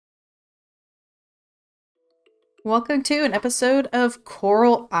Welcome to an episode of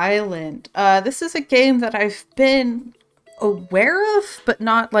Coral Island. This is a game that I've been aware of, but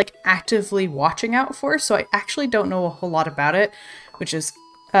not like actively watching out for, so I actually don't know a whole lot about it, which is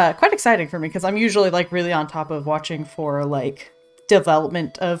quite exciting for me because I'm usually like really on top of watching for like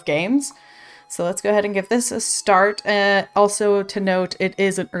development of games. So let's go ahead and give this a start. Also to note, it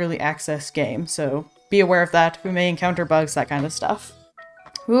is an early access game, so be aware of that. We may encounter bugs, that kind of stuff.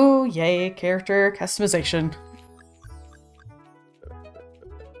 Ooh, yay, character customization.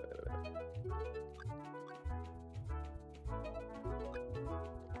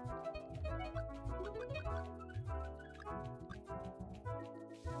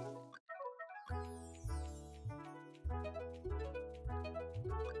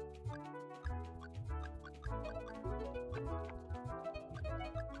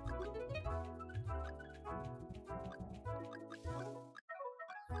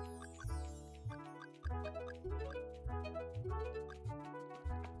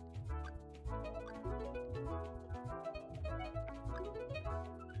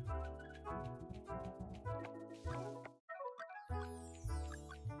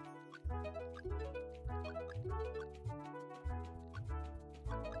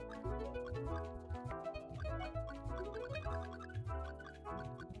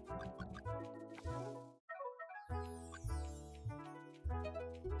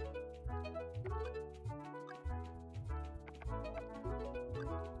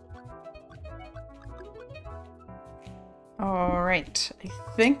 Alright, I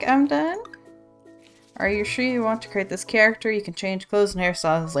think I'm done. Are you sure you want to create this character? You can change clothes and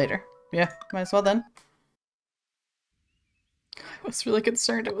hairstyles later. Yeah, might as well then. I was really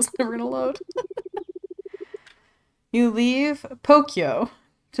concerned it was never gonna load. You leave Pokyo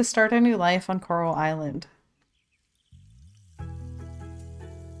to start a new life on Coral Island.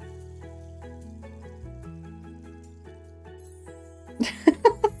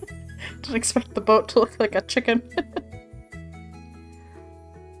 Didn't expect the boat to look like a chicken.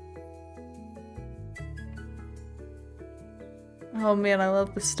 Oh man, I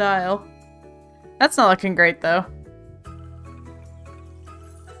love the style. That's not looking great though.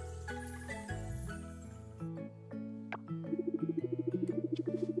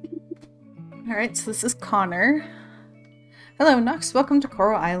 Alright, so this is Connor. Hello, Nox. Welcome to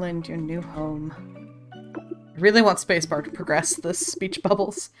Coral Island, your new home. I really want spacebar to progress this speech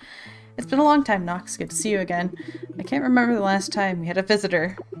bubbles. It's been a long time, Nox. Good to see you again. I can't remember the last time we had a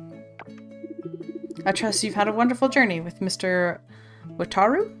visitor. I trust you've had a wonderful journey with Mr.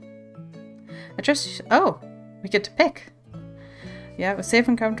 Wataru? I trust oh, we get to pick. Yeah, it was safe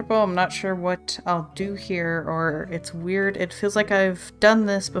and comfortable. I'm not sure what I'll do here, or it's weird. It feels like I've done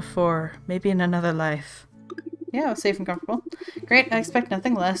this before, maybe in another life. Yeah, it was safe and comfortable. Great, I expect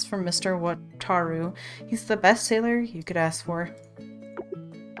nothing less from Mr. Wataru. He's the best sailor you could ask for.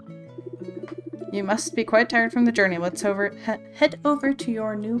 You must be quite tired from the journey. Let's head over to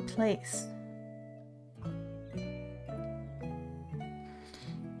your new place.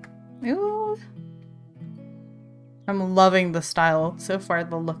 Ooh. I'm loving the style so far,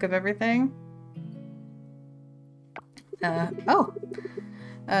 the look of everything.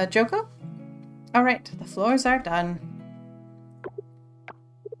 Joko? Alright, the floors are done.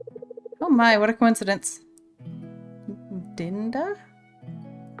 Oh my, what a coincidence. Dinda?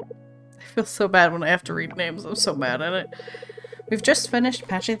 I feel so bad when I have to read names. I'm so mad at it. We've just finished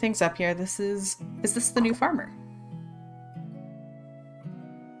patching things up here. Is this the new farmer?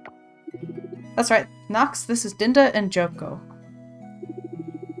 That's right. Nox, this is Dinda and Joko.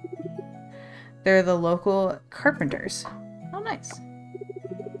 They're the local carpenters. Oh, nice.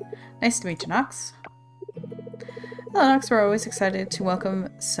 Nice to meet you, Nox. Hello, Nox. We're always excited to welcome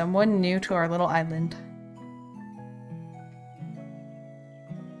someone new to our little island.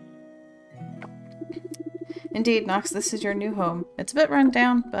 Indeed, Nox, this is your new home. It's a bit run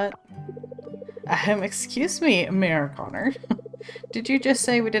down, but... excuse me, Mayor Connor. Did you just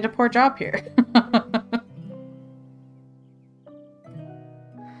say we did a poor job here?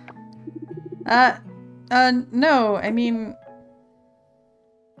 No, I mean...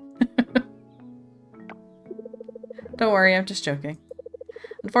 Don't worry, I'm just joking.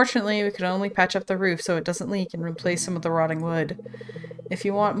 Unfortunately, we could only patch up the roof so it doesn't leak and replace some of the rotting wood. If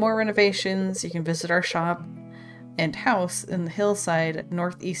you want more renovations, you can visit our shop and house in the hillside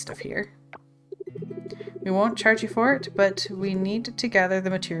northeast of here. We won't charge you for it, but we need to gather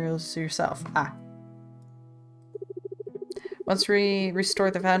the materials yourself. Once we restore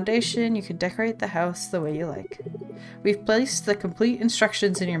the foundation, you can decorate the house the way you like. We've placed the complete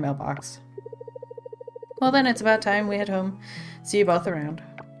instructions in your mailbox. Well then, it's about time we head home. See you both around.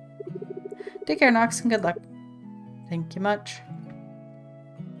 Take care, Nox, and good luck. Thank you much.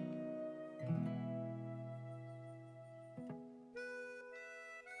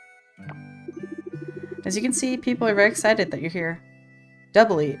 As you can see, people are very excited that you're here.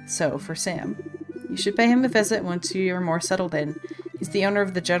 Doubly so for Sam. You should pay him a visit once you are more settled in. He's the owner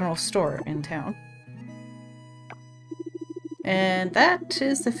of the general store in town. And that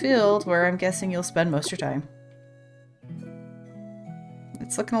is the field where I'm guessing you'll spend most of your time.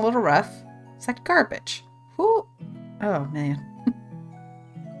 It's looking a little rough. It's like garbage. Whoo! Oh, man.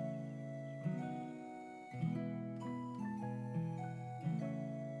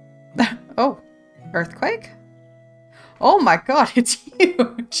 Oh, earthquake? Oh my god, it's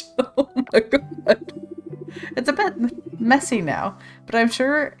huge! Oh my god. It's a bit messy now, but I'm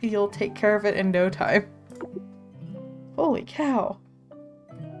sure you'll take care of it in no time. Holy cow.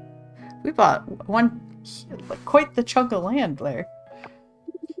 We bought quite the chunk of land there.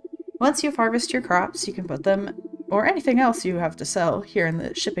 Once you've harvested your crops, you can put them, or anything else you have to sell, here in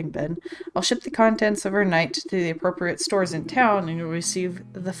the shipping bin. I'll ship the contents overnight to the appropriate stores in town, and you'll receive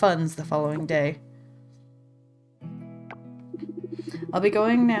the funds the following day. I'll be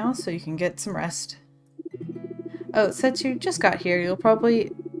going now, so you can get some rest. Oh, since you just got here, you probably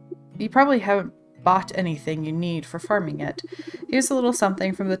haven't bought anything you need for farming yet. Here's a little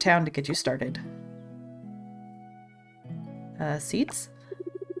something from the town to get you started. Seeds?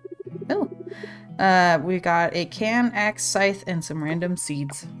 Oh. We got a can, axe, scythe, and some random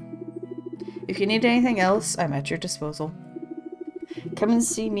seeds. If you need anything else, I'm at your disposal. Come and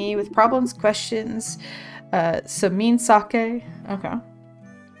see me with problems, questions, some mean sake. Okay.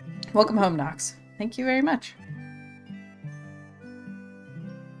 Welcome home, Nox. Thank you very much.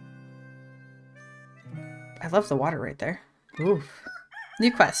 I love the water right there. Oof.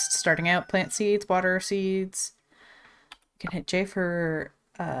 New quest. Starting out, plant seeds, water seeds. You can hit J for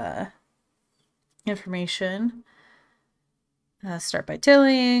information. Start by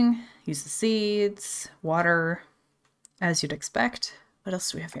tilling. Use the seeds. Water. As you'd expect. What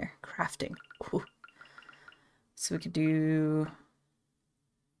else do we have here? Crafting. Ooh. So we could do...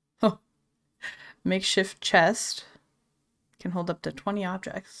 Oh. Makeshift chest. Can hold up to 20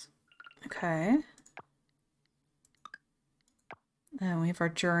 objects. Okay. And we have our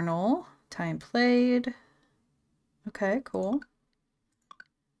journal. Time played. Okay, cool.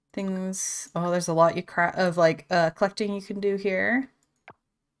 Things... Oh, there's a lot of collecting you can do here.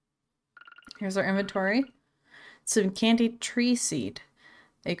 Here's our inventory. Some candied tree seed.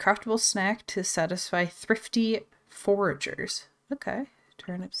 A craftable snack to satisfy thrifty foragers. Okay.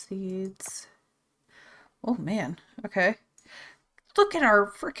 Turnip seeds. Oh, man. Okay. Look at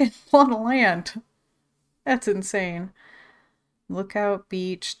our freaking plot of land. That's insane. Lookout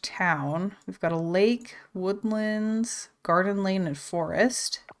Beach Town. We've got a lake, woodlands, garden lane, and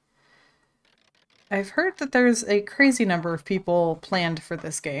forest. I've heard that there's a crazy number of people planned for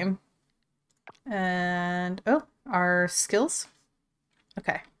this game. And, oh, our skills.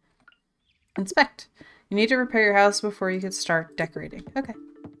 Okay. Inspect. You need to repair your house before you can start decorating. Okay.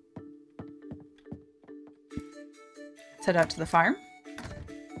 Let's head out to the farm.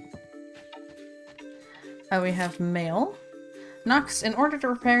 We have mail. Nox, in order to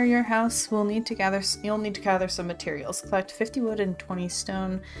repair your house, you'll need to gather some materials. Collect 50 wood and 20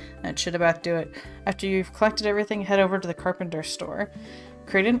 stone. That should about do it. After you've collected everything, head over to the carpenter store.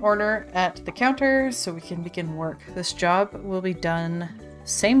 Create an order at the counter so we can begin work. This job will be done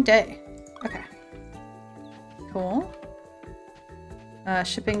same day. Okay. Cool.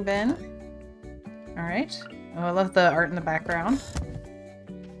 Shipping bin. Alright. Oh, I love the art in the background.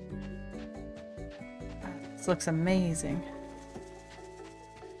 This looks amazing.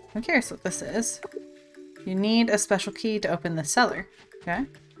 I'm curious what this is. You need a special key to open the cellar. Okay.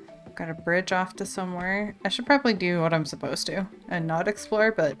 Got a bridge off to somewhere. I should probably do what I'm supposed to and not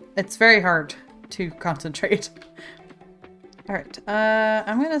explore, but it's very hard to concentrate. Alright,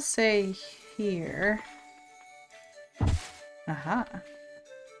 I'm gonna say here. Aha.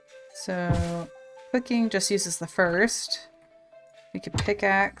 So, clicking just uses the first. We could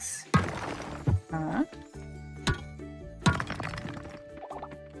pickaxe.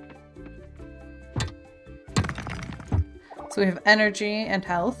 So we have energy and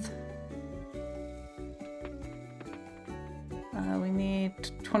health. We need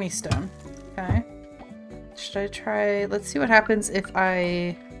 20 stone. Okay. Should I try... Let's see what happens if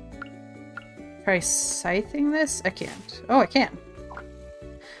I try scything this? I can't. Oh, I can.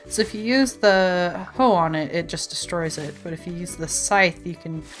 So if you use the hoe on it, it just destroys it. But if you use the scythe, you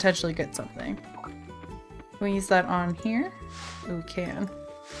can potentially get something. Can we use that on here? Oh, we can.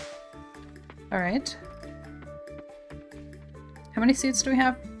 Alright. How many seeds do we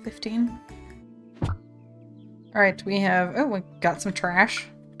have? 15? Alright, we have... Oh, we got some trash.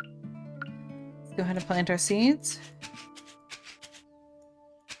 Let's go ahead and plant our seeds.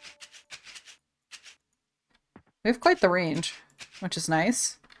 We have quite the range, which is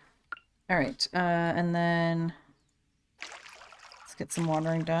nice. Alright, and then... Let's get some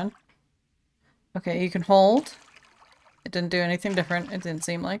watering done. Okay, you can hold. It didn't do anything different, it didn't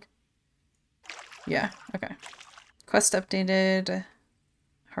seem like. Yeah, okay. Quest updated.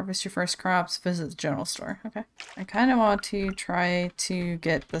 Harvest your first crops, visit the general store. Okay. I kind of want to try to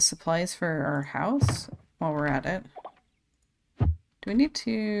get the supplies for our house while we're at it. Do we need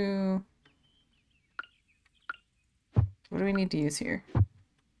to... What do we need to use here?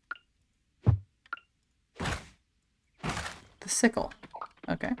 The sickle.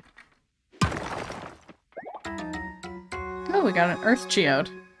 Okay. Oh, we got an earth geode.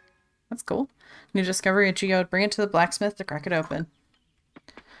 That's cool. New discovery, a geode. Bring it to the blacksmith to crack it open.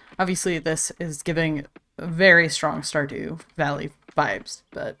 Obviously, this is giving very strong Stardew Valley vibes,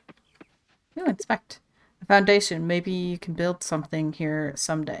 but... Ooh, inspect. A foundation. Maybe you can build something here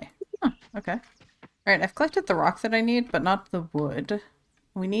someday. Huh, okay. Alright, I've collected the rock that I need, but not the wood.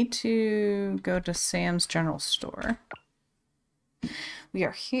 We need to go to Sam's general store. We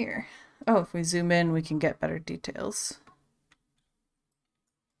are here. Oh, if we zoom in, we can get better details.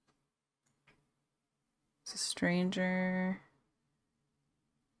 It's a stranger.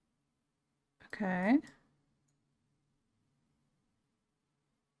 Okay.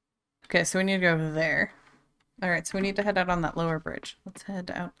 Okay, so we need to go over there. Alright, so we need to head out on that lower bridge. Let's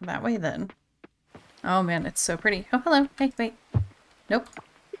head out that way then. Oh man, it's so pretty. Oh, hello. Hey, wait. Nope.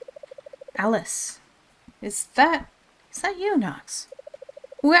 Alice. Is that you, Nox?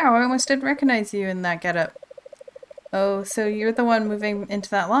 Wow, I almost didn't recognize you in that getup. Oh, so you're the one moving into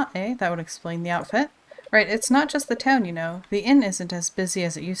that lot, eh? That would explain the outfit. Right, it's not just the town, you know. The inn isn't as busy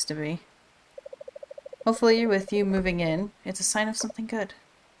as it used to be. Hopefully with you moving in, it's a sign of something good.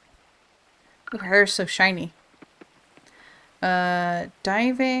 Ooh, her hair's so shiny.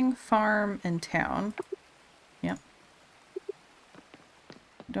 Diving, farm, and town. Yep.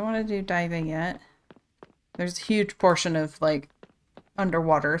 Don't want to do diving yet. There's a huge portion of, like,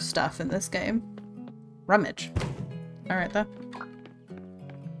 underwater stuff in this game. Rummage. Alright, though.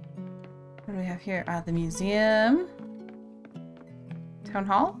 What do we have here? The museum. Town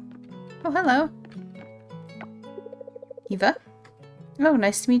hall? Oh, hello. Eva? Oh,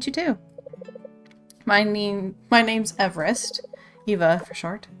 nice to meet you too. My name's Everest. Eva, for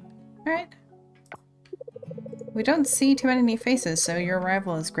short. Alright. We don't see too many new faces, so your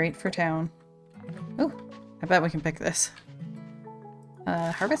arrival is great for town. Oh, I bet we can pick this.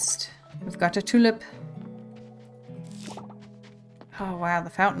 Harvest. We've got a tulip. Oh wow, the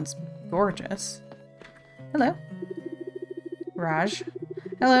fountain's gorgeous. Hello. Raj.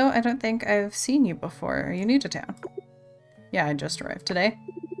 Hello, I don't think I've seen you before. Are you new to town? Yeah, I just arrived today.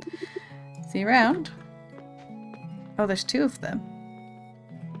 See you around. Oh, there's two of them.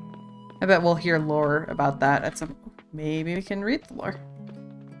 I bet we'll hear lore about that at some... Maybe we can read the lore.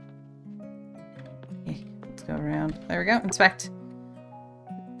 Okay, let's go around. There we go. Inspect.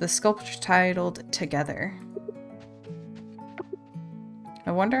 The sculpture titled Together.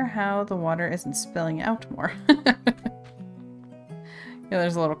 I wonder how the water isn't spilling out more. Yeah,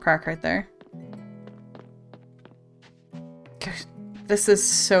 there's a little crack right there. Gosh, this is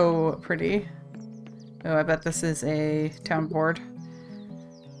so pretty. Oh, I bet this is a town board.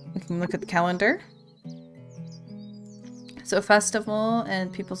 We can look at the calendar. So festival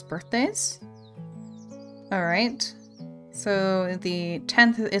and people's birthdays. Alright. So the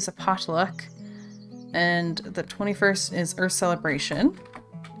 10th is a potluck. And the 21st is Earth Celebration.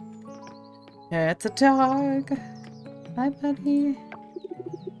 It's a dog. Hi, buddy.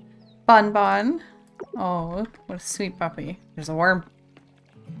 Bon Bon. Oh, what a sweet puppy. There's a worm.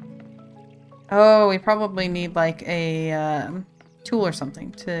 Oh, we probably need like a tool or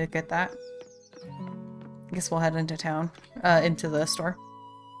something to get that. I guess we'll head into town. Into the store.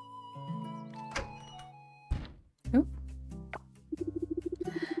 Ooh.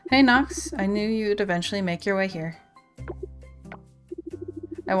 Hey Nox, I knew you'd eventually make your way here.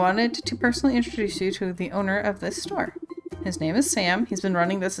 I wanted to personally introduce you to the owner of this store. His name is Sam. He's been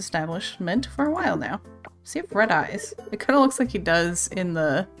running this establishment for a while now. Does he have red eyes? It kind of looks like he does in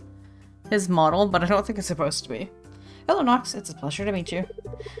his model, but I don't think it's supposed to be. Hello Nox, it's a pleasure to meet you.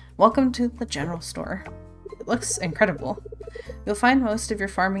 Welcome to the general store. It looks incredible. You'll find most of your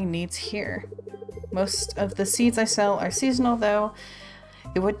farming needs here. Most of the seeds I sell are seasonal though.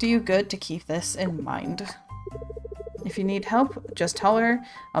 It would do you good to keep this in mind. If you need help, just holler.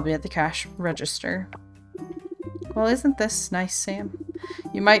 I'll be at the cash register. Well, isn't this nice, Sam?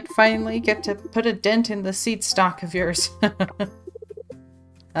 You might finally get to put a dent in the seed stock of yours.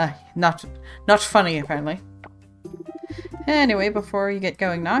 Not funny, apparently. Anyway, before you get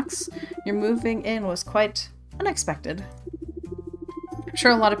going, Nox, your moving in was quite unexpected. I'm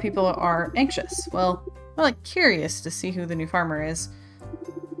sure a lot of people are anxious. Well, like curious to see who the new farmer is.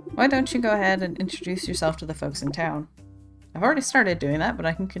 Why don't you go ahead and introduce yourself to the folks in town? I've already started doing that, but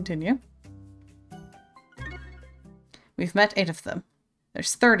I can continue. We've met 8 of them.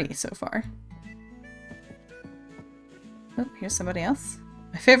 There's 30 so far. Oh, here's somebody else.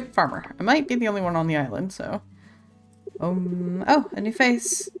 My favorite farmer. I might be the only one on the island, so... oh, a new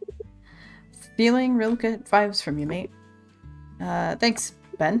face. Feeling real good vibes from you, mate. Thanks,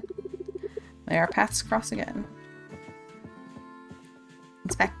 Ben. May our paths cross again.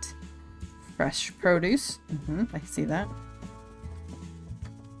 Inspect. Fresh produce. I see that.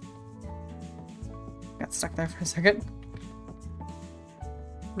 Got stuck there for a second.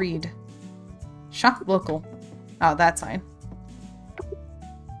 Read. Shop local. Oh, that sign.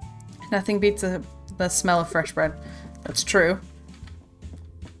 Nothing beats the smell of fresh bread. That's true.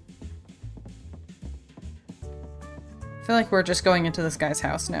 I feel like we're just going into this guy's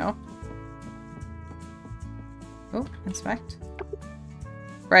house now. Oh, inspect.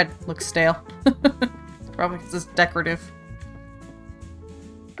 Bread looks stale. Probably because it's decorative.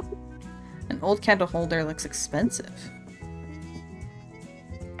 An old candle holder looks expensive.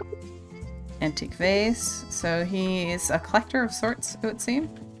 Antique vase. So he's a collector of sorts, it would seem.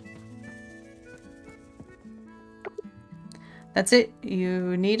 That's it.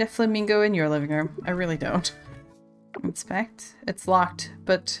 You need a flamingo in your living room. I really don't. Inspect. It's locked,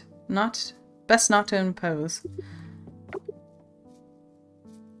 but best not to impose.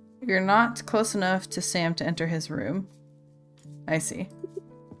 You're not close enough to Sam to enter his room. I see.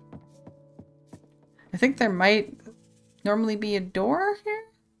 I think there might normally be a door here?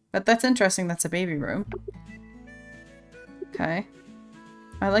 But that's interesting, that's a baby room. Okay.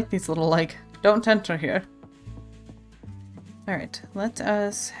 I like these little, like, don't enter here. Alright, let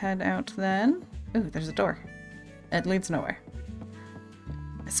us head out then. Ooh, there's a door. It leads nowhere.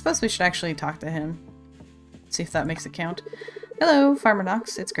 I suppose we should actually talk to him. See if that makes it count. Hello, Farmer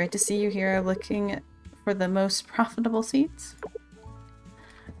Nox. It's great to see you here looking for the most profitable seeds.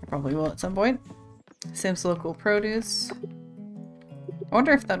 I probably will at some point. Sam's local produce. I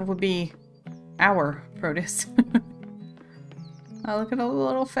wonder if that would be our produce. Oh, look at all the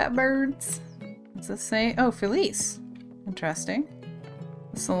little fat birds. What's this say? Oh, Felice. Interesting.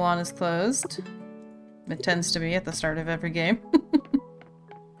 The salon is closed. It tends to be at the start of every game.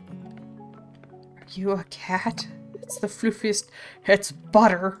 Are you a cat? It's the floofiest. It's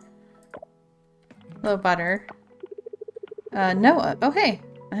Butter. Hello, Butter. Noah. Oh, hey.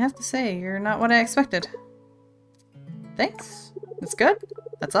 I have to say, you're not what I expected. Thanks. That's good.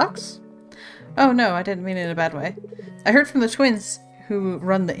 That sucks. Oh no, I didn't mean it in a bad way. I heard from the twins who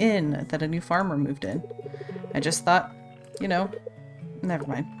run the inn that a new farmer moved in. I just thought, you know, never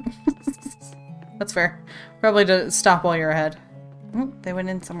mind. That's fair. Probably to stop while you're ahead. Oh, they went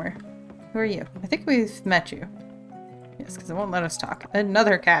in somewhere. Who are you? I think we've met you. Yes, because it won't let us talk.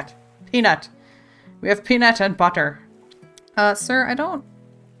 Another cat. Peanut. We have Peanut and Butter. Sir, I don't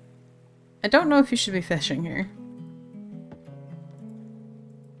know if you should be fishing here.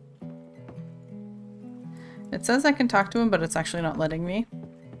 It says I can talk to him, but it's actually not letting me.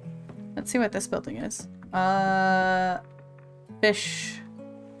 Let's see what this building is. Fish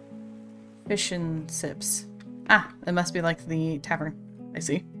and sips. Ah, it must be like the tavern. I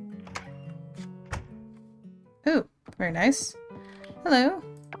see. Ooh, very nice. Hello.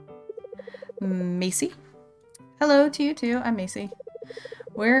 Macy. Hello to you too. I'm Macy.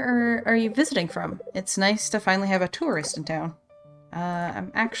 Where are you visiting from? It's nice to finally have a tourist in town.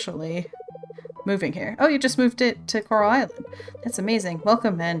 I'm actually moving here. Oh, you just moved it to Coral Island. That's amazing.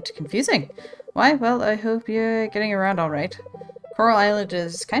 Welcome and confusing. Why? Well, I hope you're getting around all right. Coral Island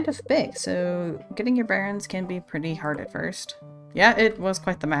is kind of big, so getting your bearings can be pretty hard at first. Yeah, it was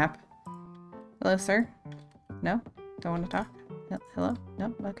quite the map. Hello, sir? No? Don't want to talk? No, hello?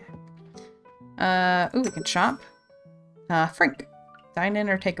 No? Okay. Ooh, we can shop. Frank. Dine in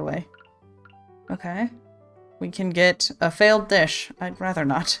or takeaway. Okay. We can get a failed dish. I'd rather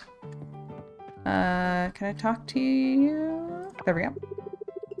not. Can I talk to you? There we go.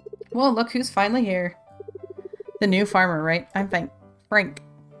 Well, look who's finally here. The new farmer, right? I'm Frank.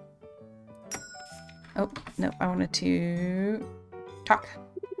 Oh, no, I wanted to talk.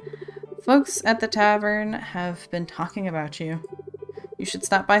 Folks at the tavern have been talking about you. You should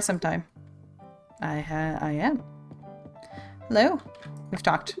stop by sometime. I am. Hello. We've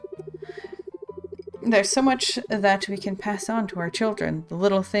talked. There's so much that we can pass on to our children. The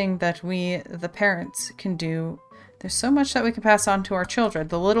little thing that we, the parents, can do. There's so much that we can pass on to our children.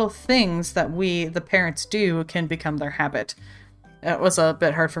 The little things that we, the parents, do can become their habit. It was a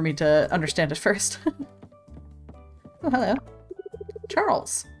bit hard for me to understand at first. Oh, hello.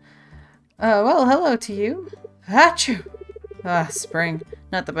 Charles. Well, hello to you. Achoo! Ah, spring.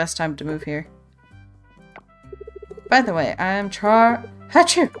 Not the best time to move here. By the way, I'm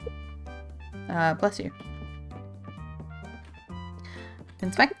Achoo! Bless you.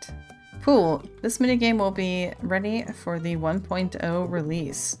 Inspect. Cool. This minigame will be ready for the 1.0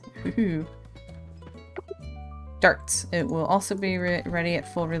 release. Woohoo. Darts. It will also be ready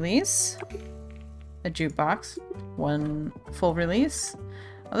at full release. A jukebox. 1 full release.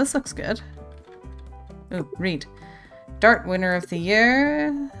 Oh, this looks good. Ooh, read. Dart winner of the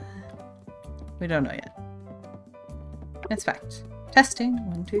year. We don't know yet. Inspect. Testing.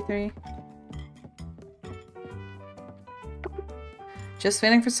 1, 2, 3. Just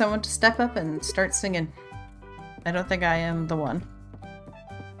waiting for someone to step up and start singing. I don't think I am the one.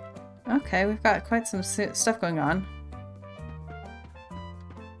 Okay, we've got quite some stuff going on.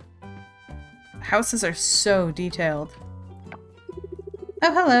 Houses are so detailed.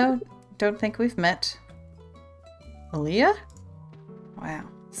 Oh, hello. Don't think we've met. Aaliyah? Wow,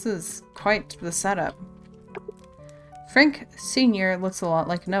 this is quite the setup. Frank Sr. looks a lot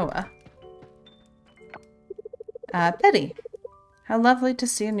like Noah. Betty. How lovely to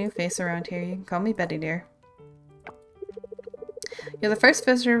see a new face around here. You can call me Betty, dear. You're the first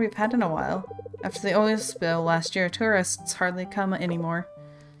visitor we've had in a while. After the oil spill last year, tourists hardly come anymore.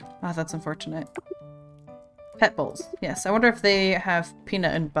 Oh, that's unfortunate. Pet bowls. Yes, I wonder if they have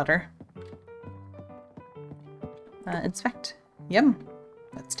peanut and butter. Inspect. Yum.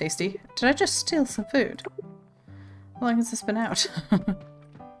 That's tasty. Did I just steal some food? How long has this been out?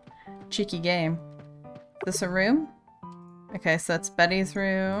 Cheeky game. Is this a room? Okay, so that's Betty's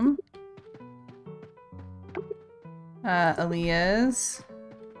room. Aaliyah's.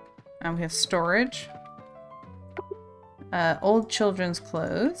 And we have storage. Old children's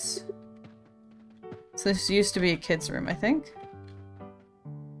clothes. So this used to be a kid's room, I think.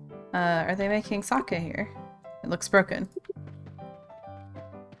 Are they making sake here? It looks broken.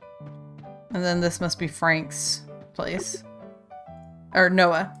 And then this must be Frank's place. Or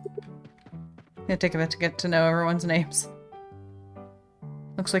Noah. I'm gonna take a bit to get to know everyone's names.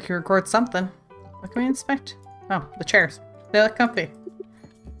 Looks like you record something. What can we inspect? Oh, the chairs. They look comfy.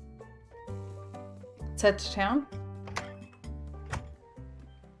 Let's head to town.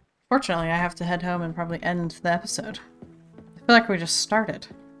 Fortunately, I have to head home and probably end the episode. I feel like we just started.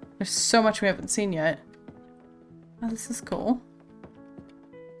 There's so much we haven't seen yet. Oh, this is cool.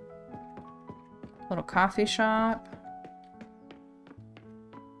 Little coffee shop.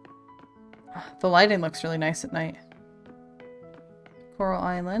 The lighting looks really nice at night. Coral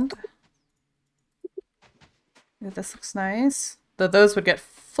Island. Ooh, this looks nice. Though those would get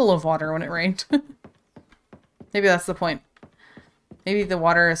full of water when it rained. Maybe that's the point. Maybe the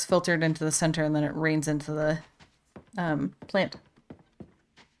water is filtered into the center and then it rains into the plant.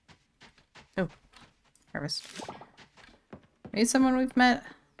 Oh, harvest. Maybe someone we've met.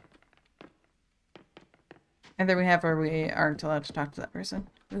 Either we have or we aren't allowed to talk to that person.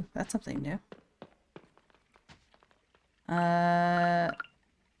 Ooh, that's something new.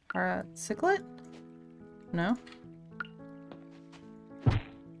 Ciclet? No?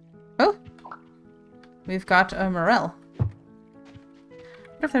 Oh! We've got a morel. I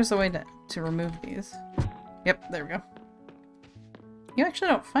wonder if there's a way to remove these. Yep, there we go. You actually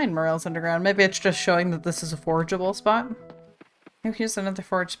don't find morels underground. Maybe it's just showing that this is a forageable spot. Oh, here's another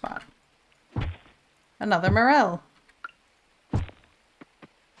forage spot. Another morel.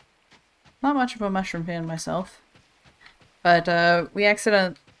 Not much of a mushroom fan myself. But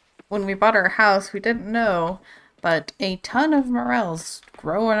when we bought our house, we didn't know, but a ton of morels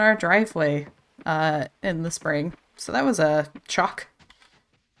grow in our driveway in the spring. So that was a shock.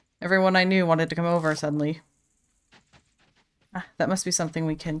 Everyone I knew wanted to come over suddenly. Ah, that must be something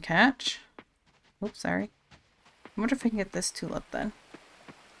we can catch. Oops, sorry. I wonder if I can get this tulip then.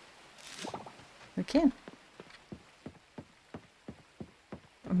 We can.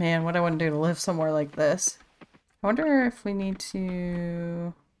 Oh, man, what I wouldn't do to live somewhere like this. I wonder if we need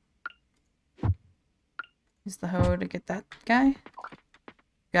to use the hoe to get that guy.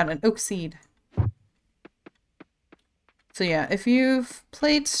 Got an oak seed. So yeah, if you've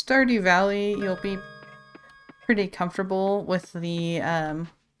played Stardew Valley, you'll be pretty comfortable with the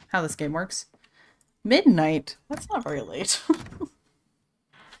how this game works. Midnight? That's not very late.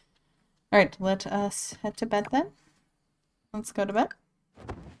 Alright, let us head to bed then. Let's go to bed.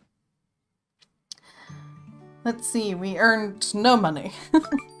 Let's see, we earned no money.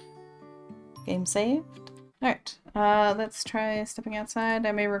 Game saved. Alright, let's try stepping outside.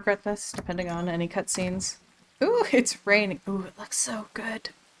 I may regret this, depending on any cutscenes. Ooh, it's raining. Ooh, it looks so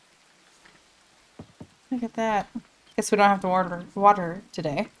good. Look at that. Guess we don't have to water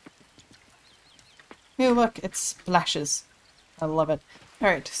today. Ooh, look, it splashes. I love it.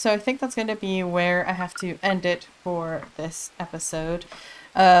 Alright, so I think that's going to be where I have to end it for this episode.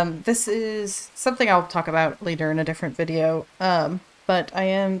 This is something I'll talk about later in a different video, but I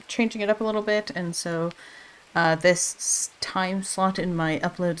am changing it up a little bit, and so this time slot in my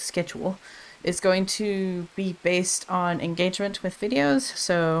upload schedule is going to be based on engagement with videos.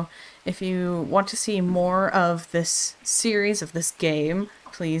 So if you want to see more of this series, of this game,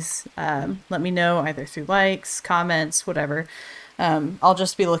 please let me know either through likes, comments, whatever. I'll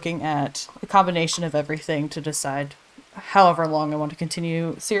just be looking at a combination of everything to decide however long I want to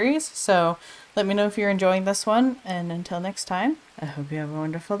continue series. So let me know if you're enjoying this one, and until next time, I hope you have a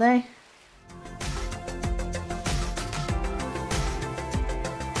wonderful day.